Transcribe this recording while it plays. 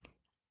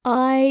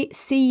I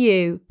see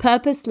you,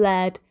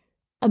 purpose-led,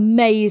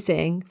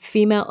 amazing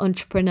female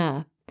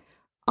entrepreneur.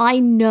 I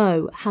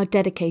know how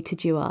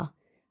dedicated you are.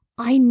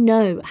 I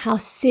know how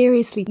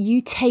seriously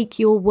you take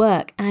your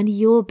work and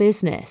your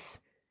business.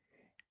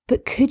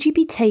 But could you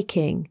be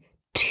taking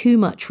too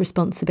much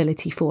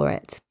responsibility for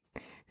it?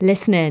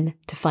 Listen in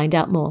to find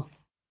out more.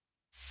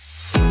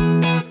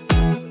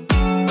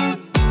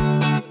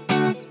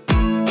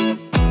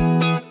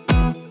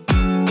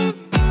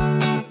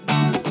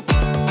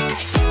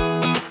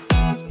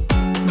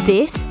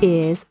 This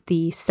is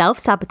the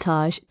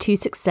Self-Sabotage to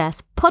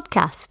Success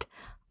podcast.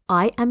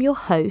 I am your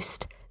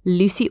host,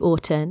 Lucy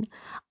Orton.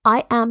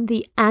 I am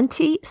the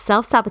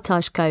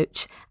anti-self-sabotage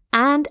coach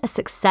and a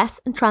success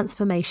and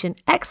transformation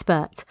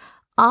expert.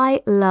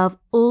 I love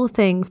all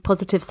things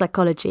positive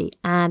psychology,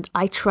 and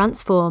I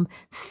transform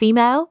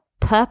female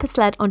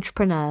purpose-led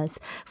entrepreneurs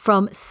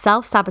from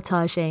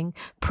self-sabotaging,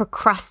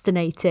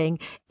 procrastinating,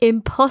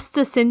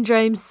 imposter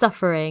syndrome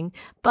suffering,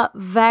 but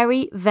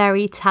very,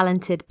 very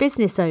talented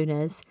business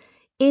owners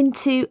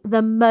into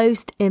the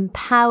most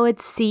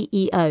empowered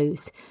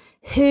CEOs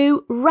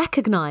who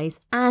recognize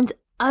and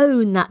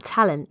own that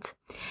talent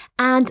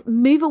and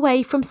move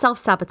away from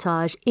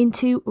self-sabotage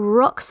into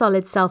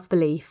rock-solid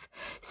self-belief,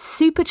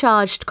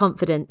 supercharged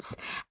confidence,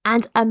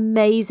 and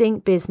amazing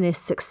business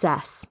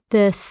success.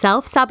 The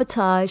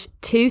Self-Sabotage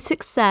to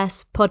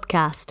Success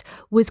podcast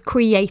was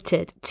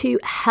created to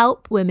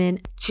help women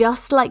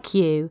just like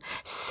you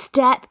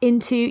step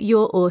into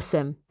your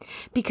awesome,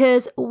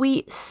 because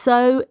we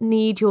so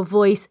need your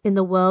voice in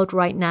the world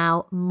right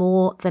now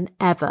more than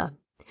ever.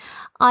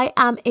 I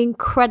am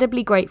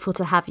incredibly grateful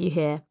to have you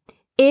here.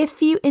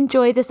 If you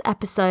enjoy this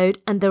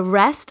episode and the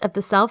rest of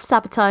the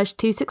Self-Sabotage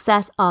to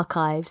Success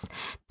archives,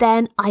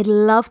 then I'd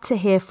love to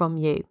hear from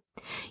you.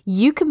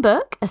 You can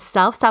book a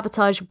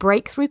self-sabotage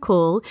breakthrough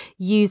call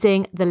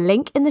using the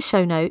link in the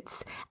show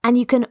notes, and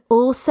you can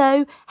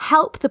also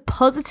help the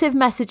positive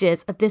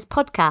messages of this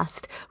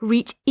podcast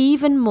reach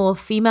even more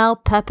female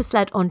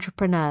purpose-led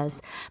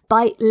entrepreneurs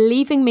by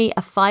leaving me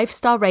a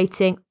 5-star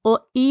rating,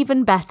 or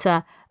even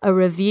better, a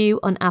review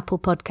on Apple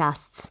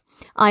Podcasts.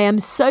 I am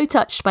so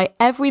touched by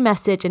every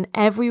message and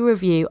every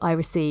review I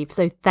receive,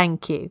 so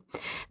thank you.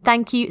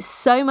 Thank you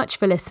so much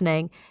for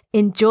listening.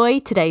 Enjoy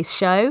today's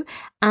show,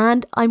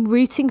 and I'm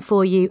rooting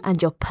for you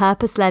and your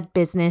purpose-led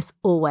business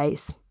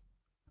always.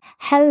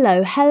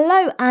 Hello,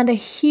 and a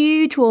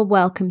huge warm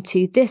welcome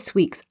to this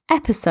week's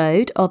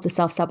episode of the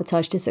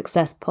Self-Sabotage to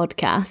Success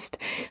podcast.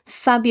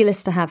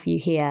 Fabulous to have you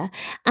here.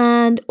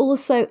 And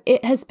also,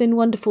 it has been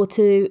wonderful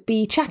to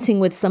be chatting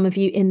with some of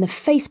you in the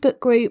Facebook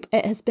group.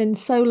 It has been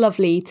so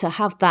lovely to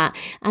have that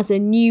as a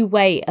new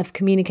way of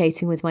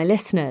communicating with my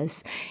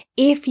listeners.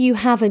 If you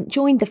haven't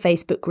joined the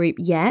Facebook group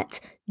yet,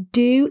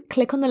 do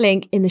click on the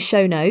link in the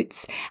show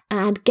notes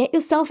and get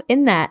yourself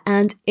in there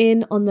and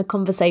in on the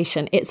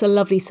conversation. It's a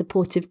lovely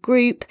supportive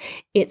group.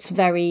 It's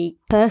very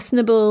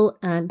personable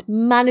and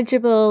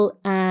manageable,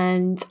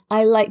 and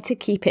I like to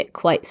keep it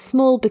quite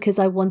small because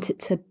I want it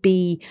to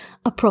be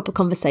a proper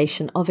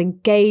conversation of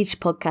engaged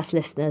podcast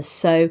listeners.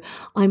 So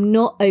I'm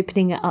not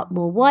opening it up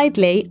more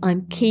widely.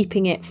 I'm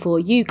keeping it for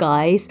you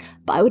guys,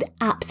 but I would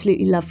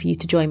absolutely love for you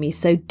to join me.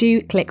 So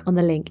do click on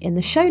the link in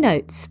the show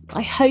notes.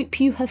 I hope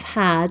you have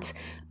had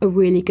a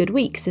really good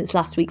week since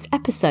last week's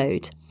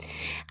episode.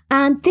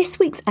 And this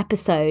week's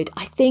episode,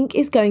 I think,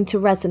 is going to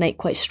resonate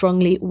quite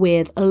strongly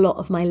with a lot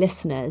of my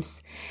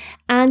listeners.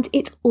 And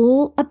it's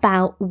all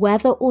about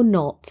whether or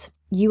not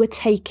you are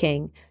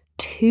taking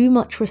too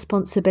much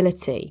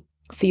responsibility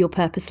for your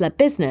purpose-led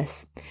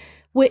business,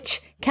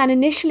 which can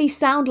initially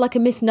sound like a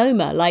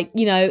misnomer. Like,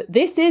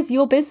 this is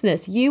your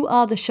business. You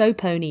are the show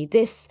pony.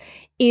 This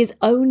is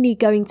only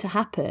going to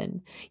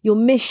happen. Your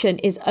mission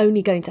is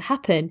only going to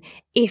happen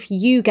if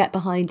you get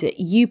behind it,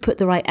 you put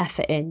the right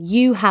effort in,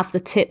 you have the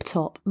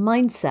tip-top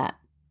mindset.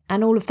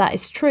 And all of that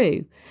is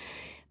true.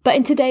 But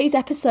in today's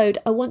episode,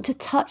 I want to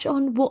touch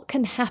on what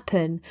can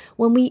happen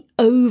when we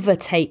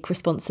overtake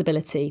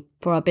responsibility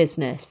for our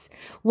business,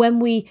 when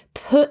we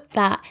put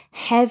that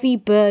heavy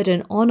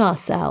burden on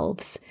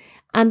ourselves,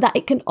 and that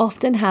it can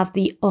often have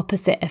the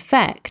opposite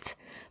effect.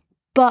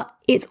 But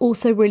it's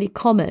also really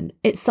common.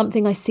 It's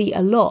something I see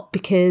a lot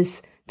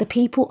because the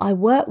people I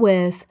work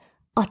with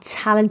are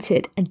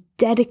talented and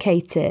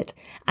dedicated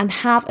and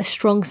have a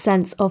strong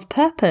sense of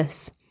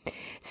purpose.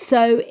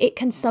 So it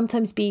can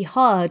sometimes be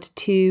hard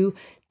to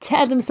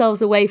tear themselves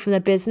away from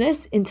their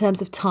business in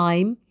terms of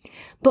time,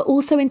 but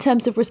also in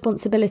terms of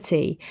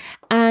responsibility.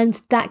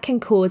 And that can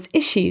cause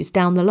issues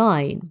down the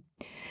line.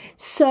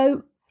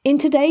 So in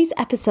today's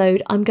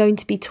episode, I'm going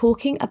to be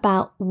talking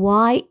about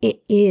why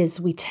it is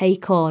we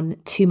take on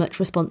too much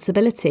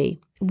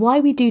responsibility, why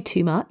we do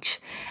too much,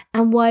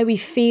 and why we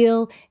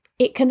feel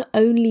it can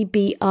only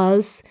be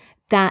us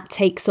that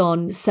takes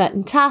on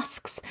certain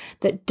tasks,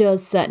 that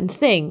does certain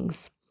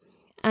things.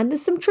 And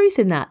there's some truth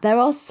in that. There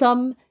are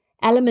some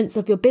elements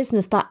of your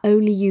business that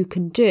only you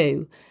can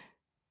do.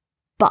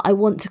 But I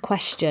want to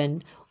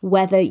question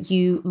whether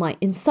you might,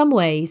 in some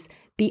ways,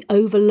 be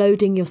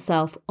overloading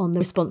yourself on the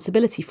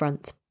responsibility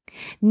front.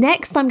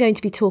 Next, I'm going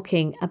to be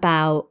talking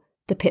about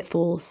the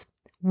pitfalls.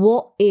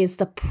 What is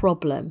the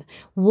problem?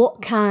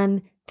 What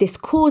can this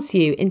cause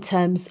you in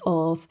terms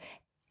of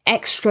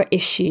extra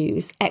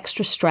issues,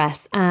 extra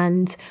stress,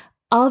 and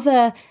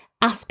other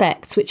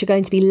aspects which are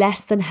going to be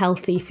less than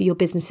healthy for your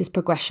business's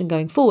progression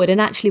going forward,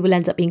 and actually will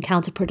end up being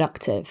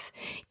counterproductive,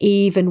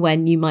 even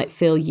when you might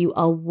feel you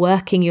are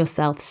working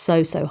yourself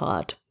so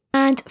hard.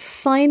 And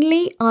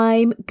finally,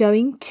 I'm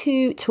going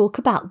to talk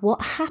about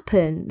what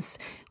happens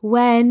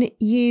when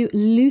you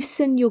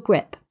loosen your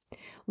grip,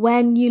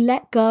 when you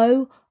let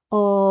go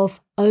of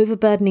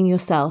overburdening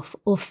yourself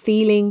or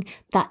feeling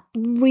that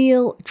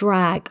real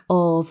drag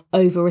of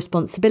over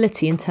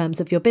responsibility in terms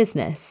of your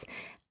business.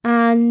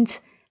 And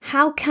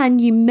how can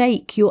you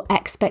make your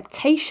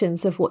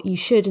expectations of what you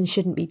should and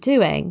shouldn't be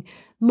doing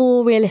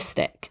more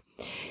realistic?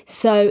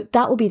 So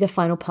that will be the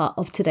final part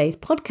of today's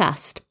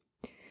podcast.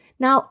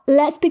 Now,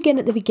 let's begin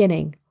at the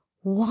beginning.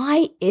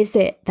 Why is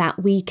it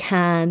that we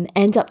can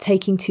end up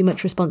taking too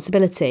much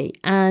responsibility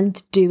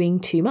and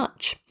doing too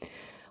much?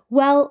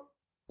 Well,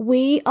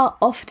 we are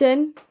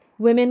often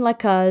women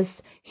like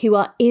us who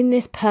are in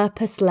this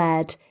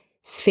purpose-led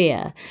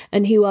sphere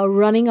and who are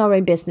running our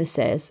own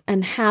businesses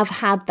and have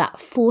had that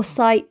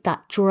foresight,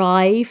 that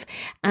drive,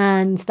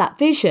 and that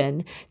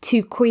vision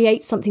to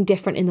create something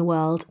different in the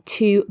world,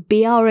 to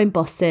be our own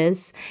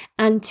bosses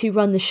and to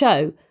run the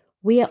show.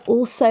 We are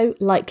also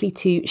likely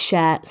to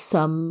share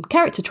some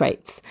character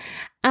traits.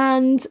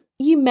 And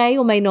you may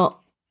or may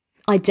not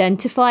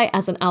identify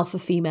as an alpha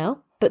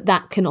female, but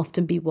that can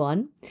often be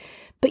one.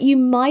 But you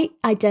might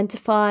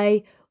identify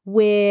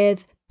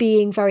with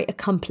being very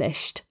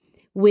accomplished,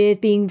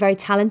 with being very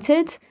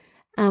talented,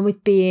 and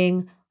with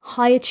being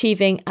high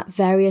achieving at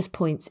various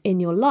points in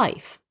your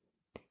life.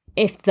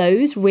 If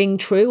those ring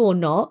true or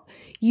not,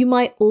 you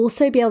might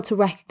also be able to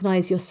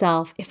recognize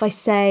yourself if I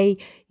say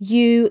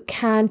you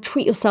can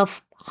treat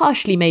yourself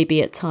harshly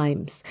maybe at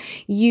times.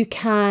 You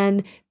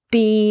can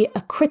be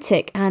a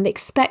critic and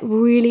expect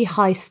really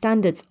high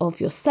standards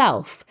of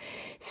yourself.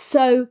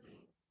 So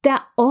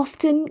that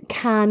often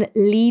can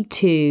lead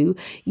to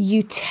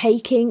you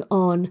taking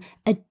on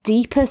a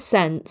deeper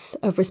sense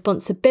of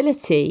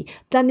responsibility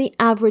than the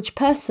average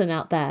person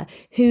out there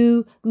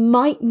who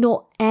might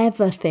not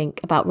ever think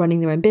about running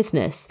their own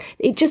business.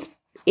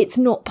 It's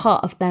not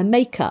part of their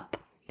makeup.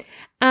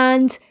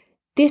 And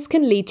this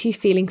can lead to you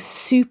feeling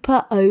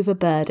super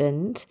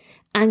overburdened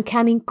and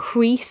can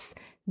increase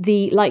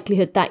the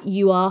likelihood that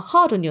you are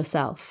hard on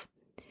yourself.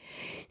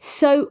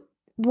 So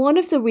one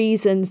of the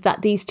reasons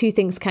that these two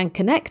things can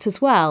connect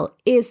as well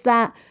is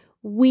that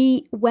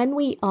when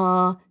we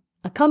are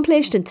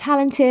accomplished and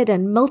talented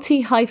and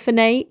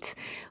multi-hyphenate,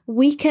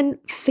 we can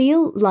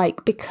feel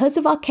like because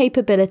of our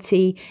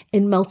capability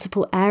in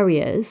multiple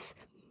areas,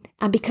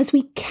 and because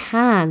we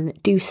can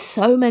do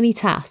so many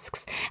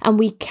tasks and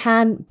we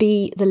can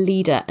be the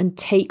leader and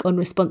take on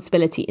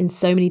responsibility in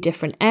so many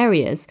different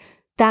areas,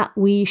 that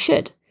we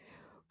should.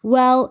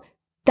 Well,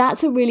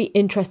 that's a really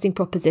interesting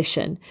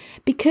proposition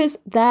because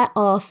there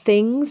are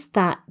things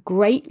that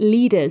great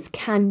leaders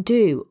can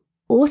do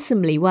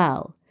awesomely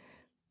well,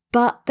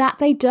 but that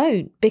they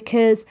don't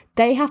because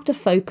they have to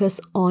focus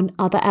on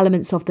other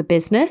elements of the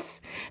business.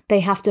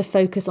 They have to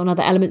focus on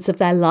other elements of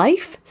their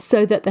life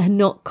so that they're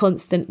not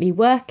constantly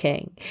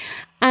working.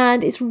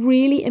 And it's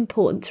really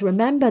important to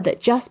remember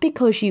that just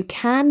because you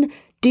can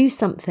do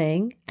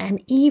something,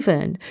 and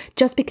even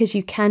just because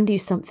you can do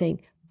something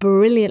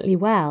brilliantly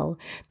well,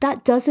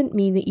 that doesn't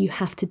mean that you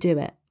have to do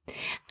it.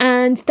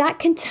 And that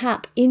can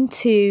tap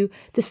into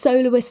the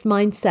soloist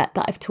mindset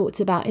that I've talked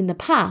about in the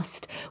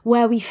past,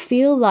 where we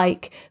feel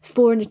like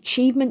for an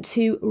achievement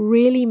to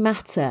really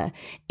matter,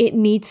 it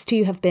needs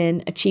to have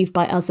been achieved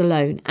by us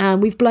alone.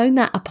 And we've blown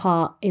that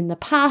apart in the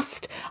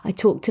past. I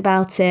talked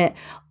about it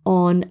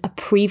on a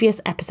previous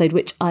episode,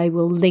 which I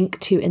will link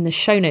to in the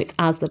show notes,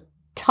 as the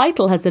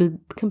title has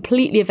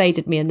completely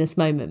evaded me in this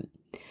moment.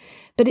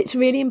 But it's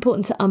really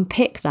important to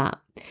unpick that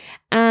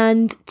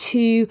and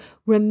to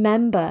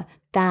remember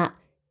that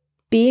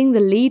being the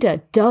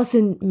leader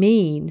doesn't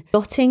mean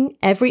dotting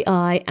every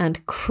I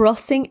and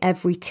crossing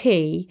every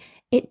T.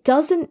 It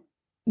doesn't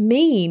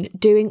mean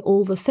doing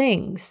all the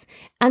things.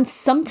 And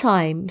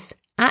sometimes,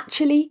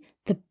 actually,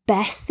 the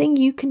best thing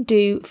you can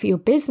do for your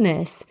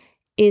business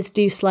is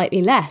do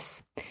slightly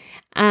less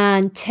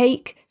and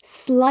take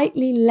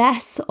slightly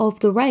less of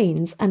the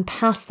reins and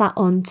pass that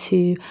on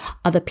to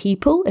other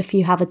people if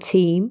you have a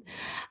team,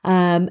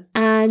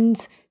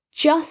 and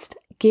just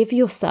give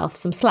yourself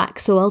some slack.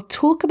 So I'll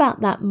talk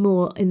about that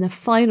more in the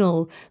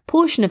final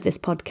portion of this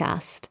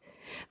podcast.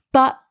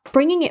 But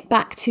bringing it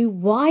back to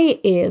why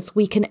it is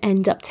we can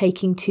end up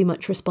taking too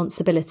much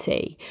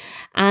responsibility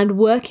and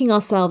working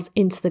ourselves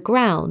into the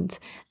ground.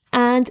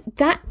 And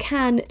that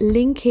can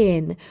link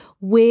in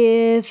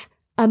with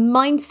a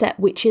mindset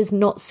which is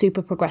not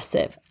super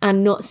progressive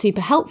and not super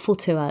helpful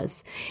to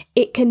us.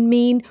 It can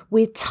mean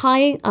we're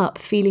tying up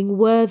feeling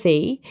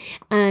worthy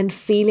and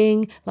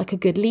feeling like a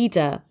good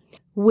leader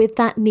with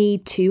that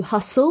need to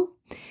hustle,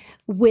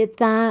 with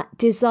that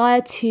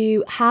desire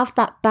to have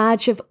that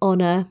badge of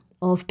honor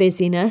of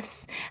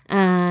busyness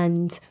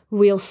and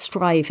real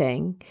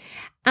striving,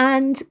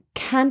 and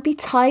can be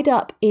tied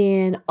up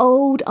in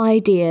old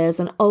ideas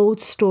and old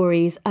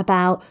stories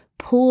about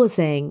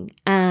pausing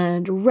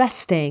and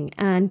resting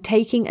and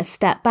taking a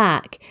step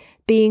back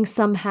being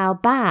somehow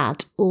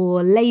bad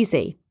or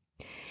lazy.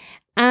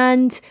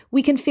 And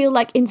we can feel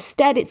like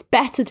instead it's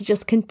better to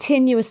just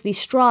continuously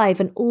strive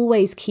and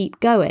always keep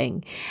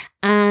going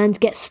and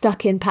get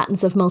stuck in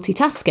patterns of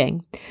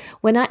multitasking,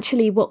 when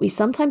actually what we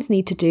sometimes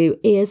need to do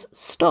is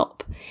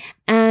stop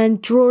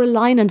and draw a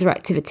line under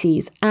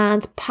activities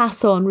and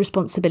pass on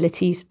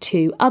responsibilities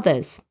to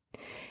others.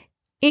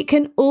 It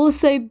can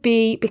also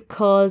be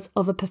because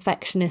of a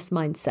perfectionist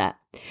mindset,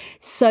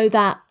 so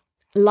that,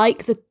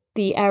 like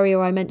the area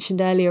I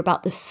mentioned earlier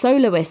about the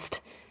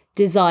soloist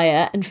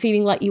desire and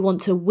feeling like you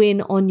want to win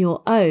on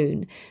your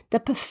own, the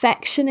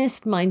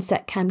perfectionist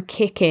mindset can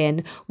kick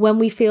in when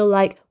we feel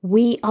like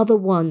we are the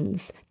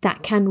ones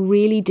that can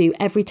really do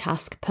every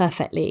task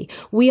perfectly.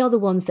 We are the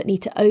ones that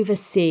need to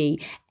oversee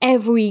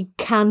every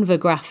Canva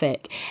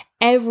graphic,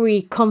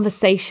 every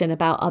conversation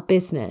about our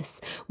business.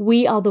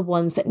 We are the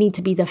ones that need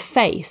to be the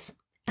face,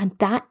 and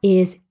that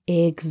is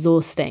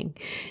exhausting.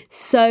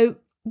 So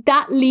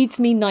that leads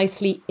me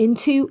nicely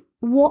into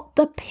what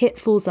the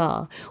pitfalls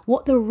are,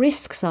 what the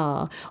risks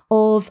are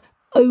of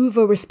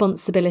over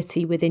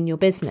responsibility within your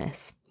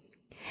business.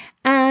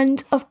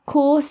 And of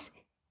course,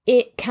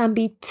 it can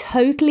be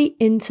totally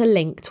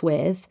interlinked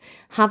with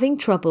having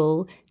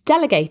trouble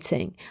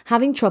delegating,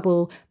 having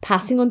trouble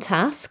passing on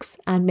tasks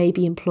and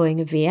maybe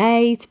employing a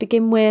VA to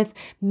begin with,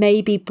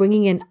 maybe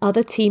bringing in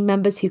other team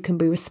members who can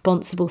be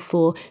responsible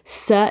for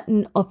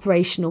certain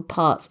operational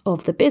parts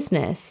of the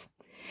business.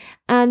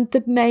 And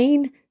the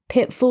main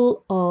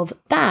pitfall of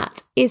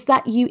that is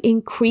that you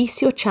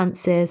increase your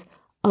chances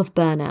of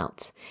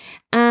burnout.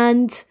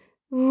 And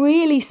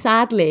really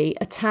sadly,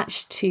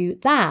 attached to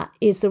that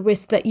is the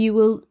risk that you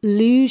will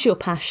lose your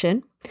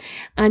passion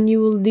and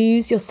you will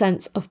lose your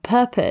sense of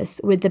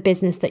purpose with the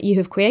business that you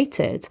have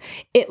created.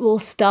 It will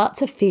start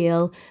to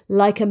feel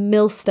like a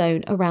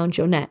millstone around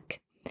your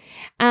neck.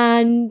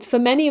 And for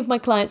many of my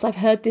clients, I've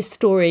heard this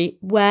story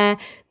where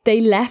they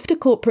left a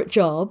corporate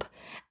job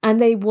and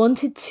they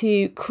wanted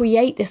to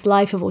create this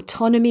life of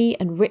autonomy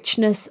and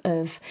richness,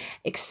 of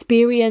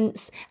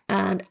experience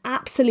and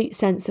absolute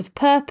sense of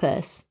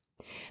purpose.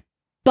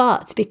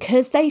 But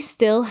because they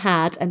still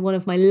had, and one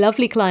of my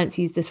lovely clients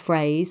used this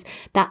phrase,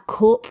 that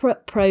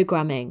corporate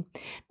programming,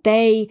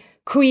 they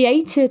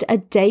created a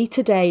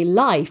day-to-day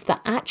life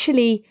that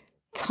actually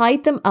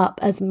tied them up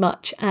as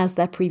much as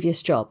their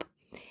previous job,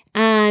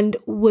 and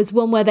was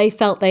one where they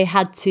felt they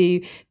had to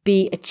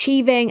be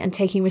achieving and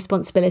taking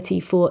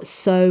responsibility for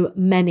so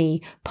many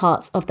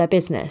parts of their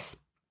business.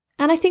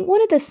 And I think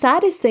one of the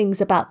saddest things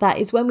about that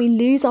is when we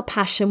lose our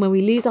passion, when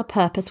we lose our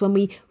purpose, when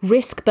we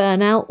risk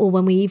burnout, or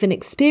when we even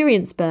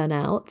experience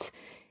burnout,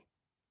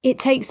 it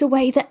takes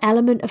away the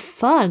element of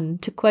fun,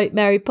 to quote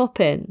Mary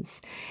Poppins.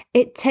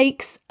 It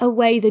takes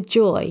away the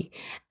joy.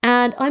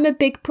 And I'm a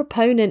big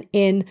proponent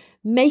in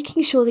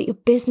making sure that your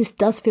business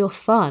does feel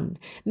fun,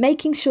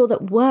 making sure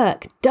that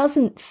work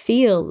doesn't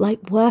feel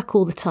like work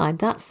all the time.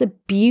 That's the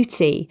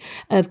beauty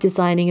of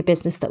designing a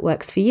business that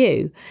works for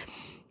you.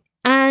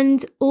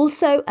 And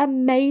also a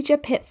major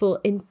pitfall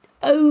in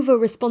over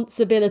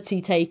responsibility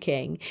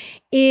taking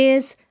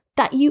is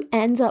that you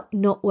end up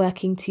not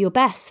working to your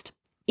best.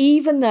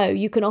 Even though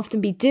you can often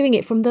be doing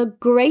it from the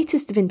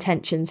greatest of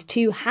intentions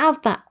to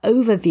have that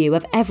overview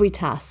of every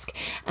task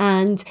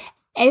and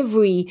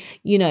every,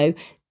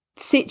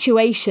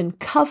 situation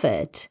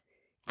covered,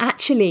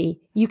 actually,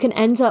 you can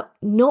end up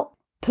not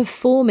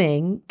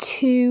performing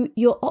to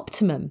your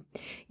optimum.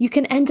 You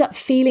can end up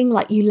feeling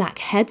like you lack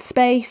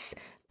headspace,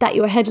 that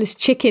you're a headless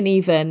chicken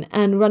even,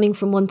 and running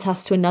from one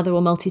task to another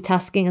or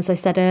multitasking, as I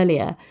said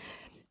earlier.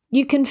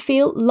 You can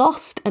feel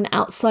lost and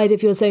outside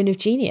of your zone of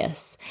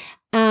genius.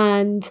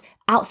 And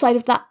outside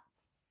of that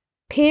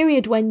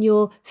period when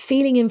you're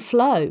feeling in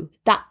flow,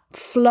 that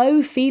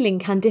flow feeling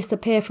can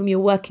disappear from your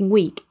working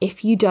week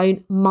if you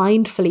don't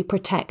mindfully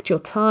protect your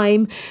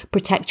time,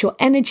 protect your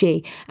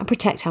energy, and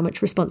protect how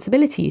much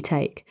responsibility you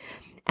take.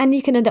 And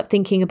you can end up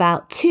thinking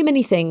about too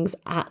many things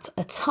at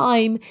a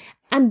time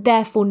and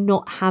therefore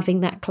not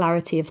having that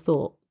clarity of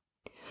thought.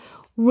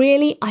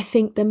 Really, I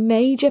think the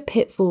major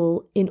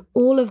pitfall in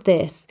all of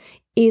this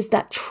is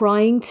that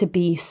trying to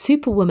be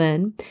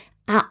Superwoman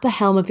at the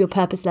helm of your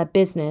purpose-led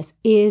business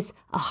is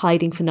a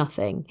hiding for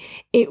nothing.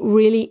 It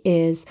really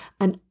is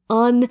an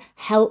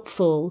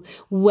unhelpful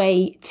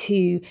way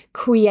to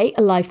create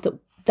a life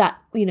that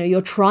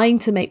you're trying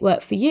to make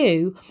work for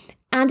you,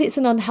 and it's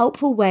an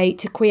unhelpful way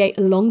to create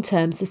a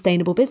long-term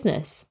sustainable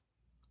business.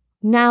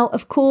 Now,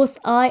 of course,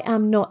 I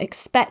am not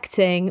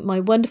expecting my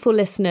wonderful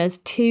listeners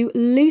to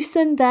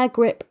loosen their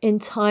grip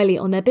entirely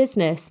on their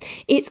business.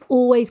 It's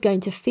always going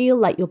to feel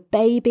like your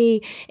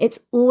baby. It's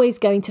always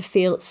going to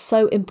feel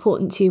so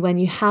important to you when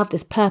you have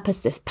this purpose,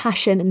 this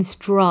passion, and this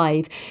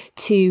drive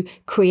to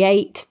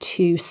create,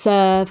 to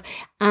serve,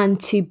 and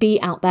to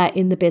be out there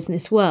in the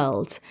business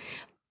world.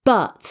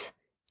 But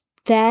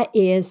there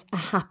is a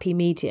happy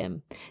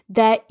medium.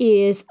 There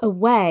is a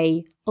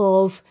way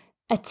of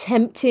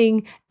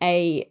attempting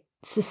a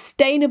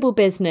sustainable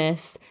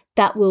business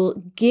that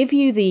will give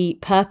you the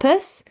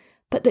purpose,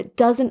 but that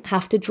doesn't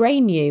have to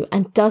drain you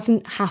and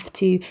doesn't have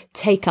to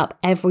take up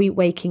every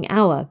waking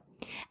hour.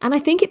 And I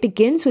think it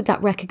begins with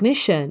that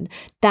recognition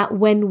that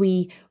when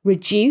we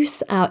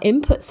reduce our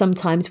input,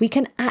 sometimes we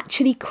can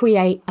actually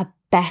create a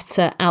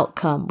better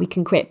outcome. We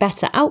can create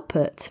better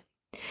output.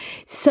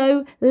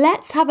 So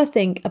let's have a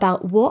think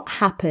about what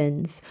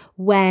happens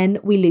when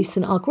we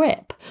loosen our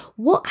grip.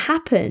 What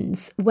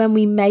happens when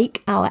we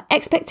make our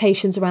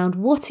expectations around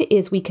what it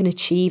is we can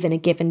achieve in a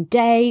given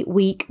day,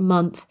 week,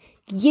 month,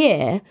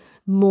 year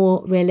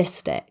more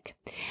realistic?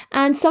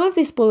 And some of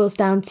this boils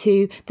down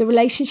to the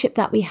relationship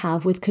that we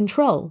have with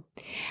control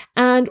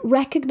and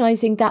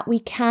recognizing that we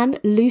can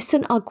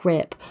loosen our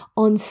grip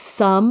on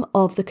some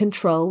of the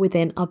control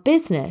within our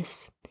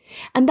business.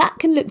 And that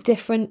can look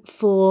different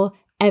for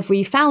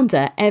every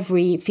founder,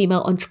 every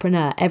female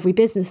entrepreneur, every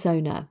business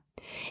owner.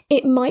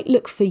 It might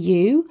look for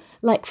you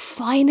like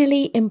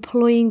finally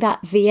employing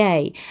that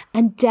VA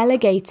and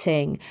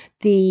delegating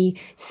the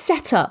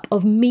setup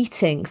of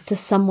meetings to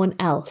someone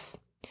else.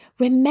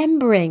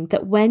 Remembering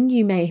that when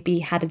you maybe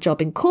had a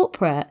job in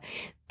corporate,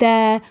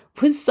 there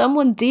was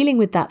someone dealing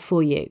with that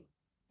for you.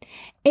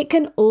 It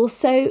can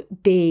also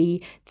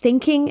be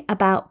thinking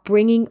about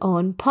bringing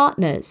on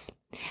partners.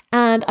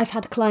 And I've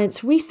had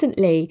clients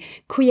recently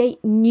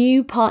create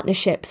new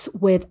partnerships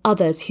with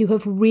others who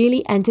have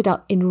really ended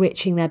up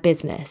enriching their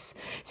business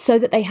so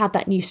that they have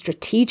that new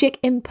strategic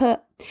input,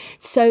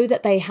 so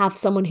that they have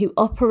someone who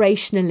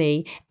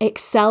operationally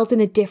excels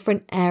in a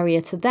different area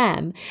to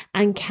them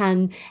and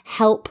can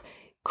help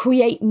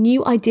create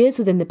new ideas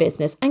within the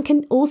business and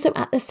can also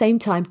at the same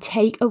time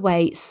take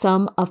away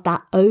some of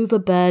that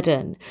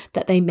overburden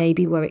that they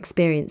maybe were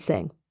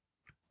experiencing.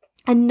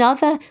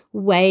 Another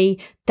way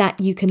that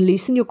you can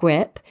loosen your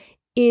grip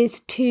is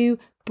to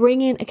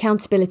bring in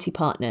accountability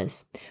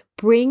partners.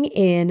 Bring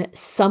in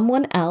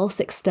someone else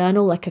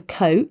external, like a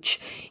coach,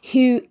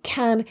 who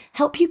can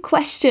help you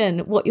question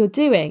what you're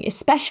doing,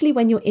 especially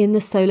when you're in the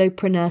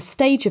solopreneur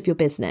stage of your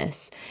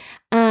business,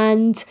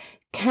 and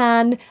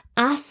can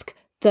ask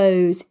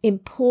those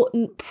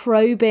important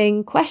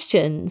probing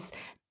questions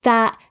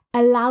that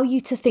allow you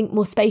to think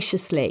more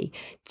spaciously,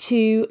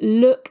 to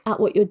look at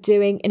what you're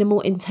doing in a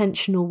more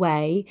intentional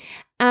way,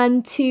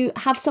 and to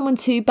have someone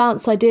to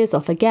bounce ideas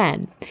off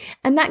again.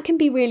 And that can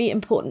be really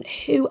important,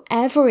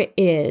 whoever it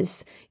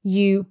is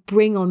you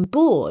bring on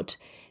board,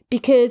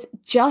 because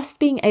just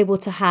being able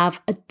to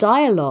have a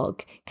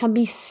dialogue can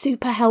be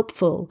super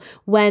helpful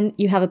when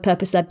you have a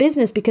purpose-led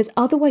business, because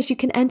otherwise you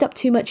can end up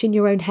too much in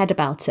your own head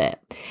about it.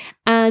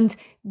 And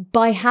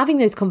by having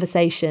those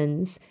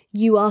conversations,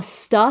 you are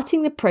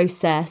starting the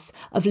process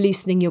of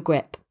loosening your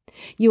grip.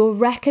 You're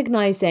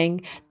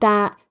recognizing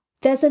that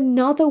there's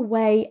another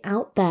way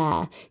out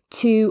there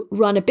to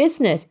run a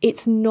business.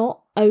 It's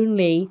not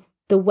only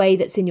the way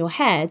that's in your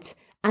head,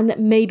 and that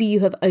maybe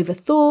you have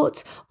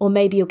overthought, or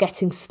maybe you're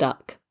getting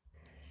stuck.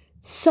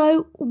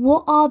 So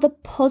what are the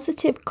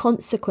positive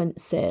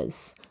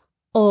consequences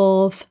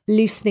of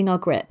loosening our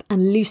grip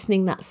and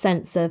loosening that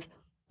sense of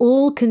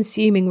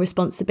all-consuming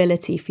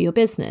responsibility for your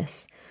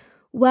business?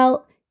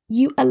 Well,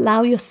 you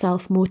allow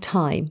yourself more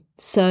time.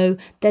 So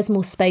there's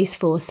more space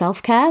for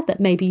self-care that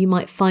maybe you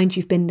might find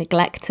you've been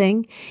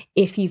neglecting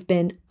if you've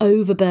been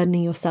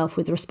overburdening yourself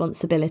with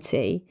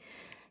responsibility.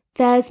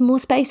 There's more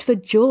space for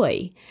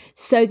joy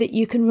so that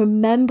you can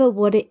remember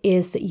what it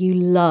is that you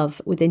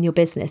love within your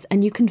business,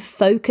 and you can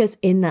focus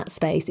in that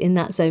space, in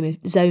that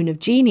zone of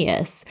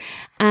genius,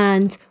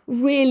 and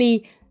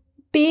really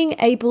being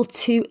able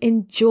to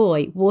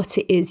enjoy what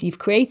it is you've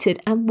created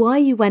and why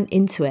you went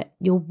into it.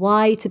 Your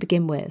why to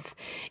begin with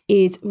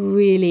is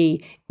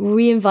really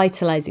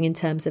revitalizing in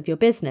terms of your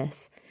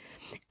business.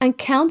 And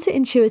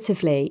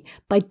counterintuitively,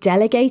 by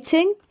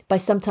delegating, by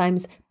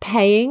sometimes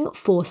paying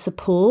for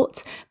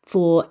support,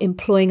 for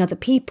employing other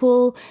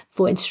people,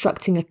 for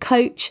instructing a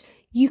coach,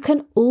 you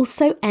can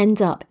also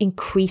end up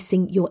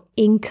increasing your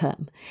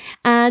income.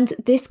 And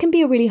this can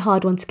be a really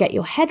hard one to get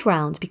your head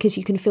around, because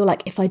you can feel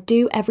like if I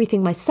do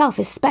everything myself,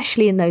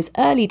 especially in those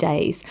early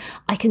days,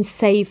 I can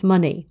save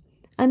money.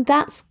 And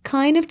that's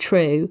kind of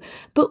true,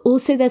 but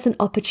also there's an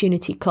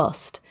opportunity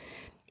cost.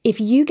 If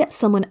you get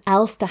someone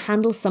else to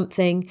handle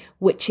something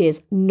which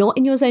is not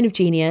in your zone of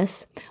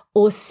genius,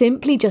 or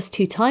simply just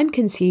too time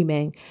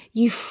consuming,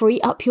 you free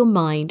up your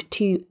mind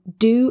to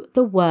do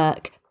the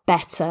work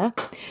better,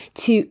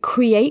 to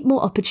create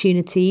more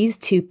opportunities,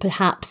 to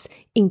perhaps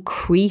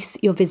increase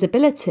your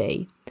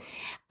visibility,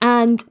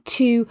 and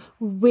to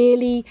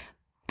really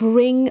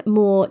bring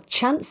more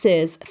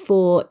chances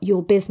for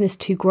your business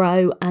to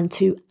grow and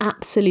to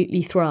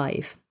absolutely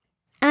thrive.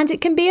 And it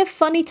can be a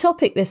funny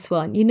topic, this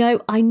one. You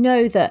know, I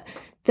know that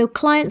the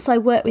clients I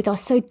work with are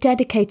so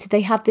dedicated.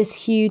 They have this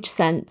huge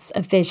sense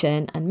of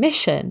vision and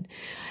mission.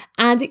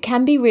 And it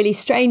can be really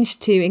strange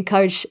to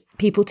encourage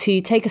people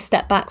to take a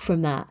step back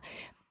from that.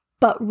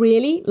 But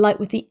really, like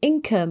with the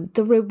income,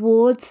 the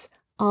rewards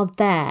are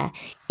there.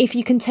 If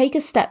you can take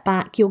a step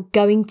back, you're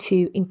going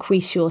to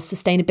increase your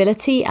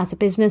sustainability as a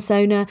business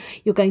owner.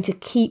 You're going to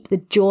keep the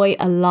joy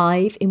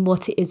alive in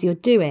what it is you're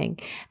doing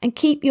and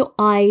keep your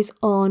eyes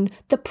on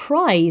the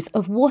prize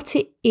of what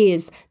it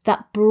is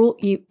that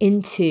brought you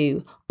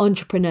into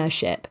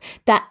entrepreneurship,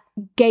 that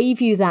gave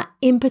you that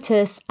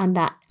impetus and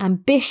that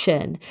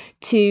ambition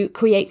to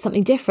create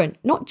something different,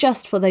 not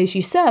just for those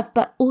you serve,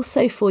 but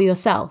also for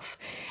yourself.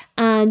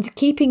 And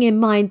keeping in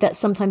mind that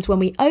sometimes when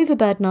we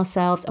overburden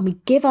ourselves and we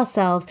give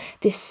ourselves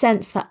this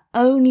sense that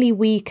only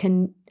we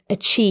can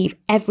achieve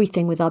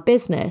everything with our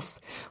business,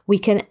 we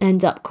can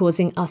end up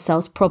causing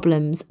ourselves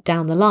problems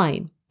down the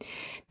line.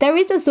 There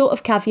is a sort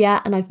of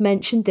caveat, and I've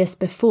mentioned this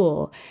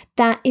before,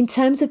 that in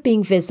terms of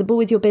being visible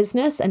with your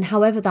business and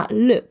however that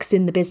looks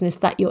in the business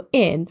that you're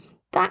in,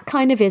 that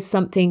kind of is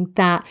something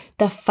that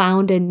the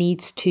founder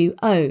needs to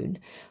own.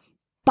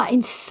 But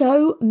in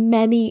so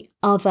many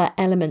other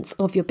elements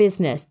of your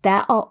business,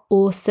 there are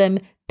awesome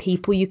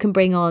people you can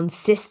bring on,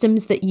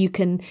 systems that you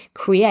can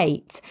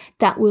create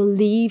that will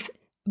leave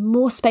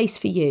more space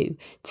for you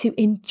to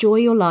enjoy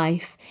your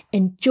life,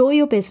 enjoy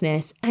your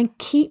business, and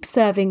keep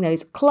serving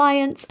those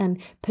clients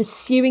and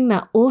pursuing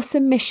that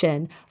awesome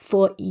mission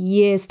for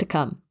years to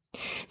come.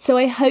 So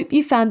I hope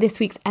you found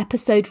this week's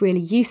episode really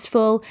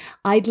useful.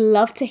 I'd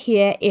love to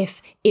hear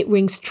if it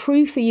rings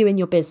true for you in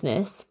your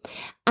business.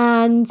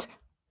 And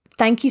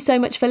thank you so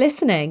much for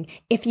listening.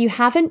 If you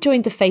haven't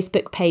joined the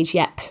Facebook page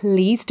yet,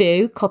 please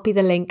do copy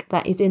the link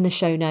that is in the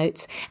show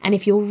notes. And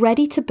if you're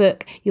ready to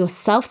book your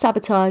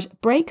self-sabotage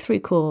breakthrough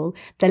call,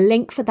 the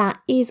link for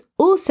that is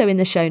also in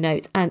the show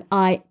notes. And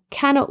I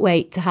cannot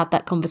wait to have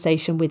that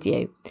conversation with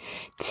you.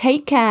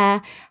 Take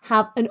care.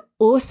 Have an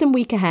awesome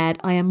week ahead.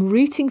 I am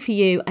rooting for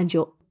you and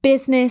your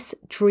business,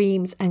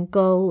 dreams, and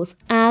goals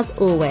as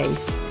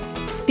always.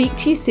 Speak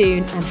to you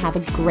soon and have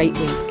a great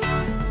week.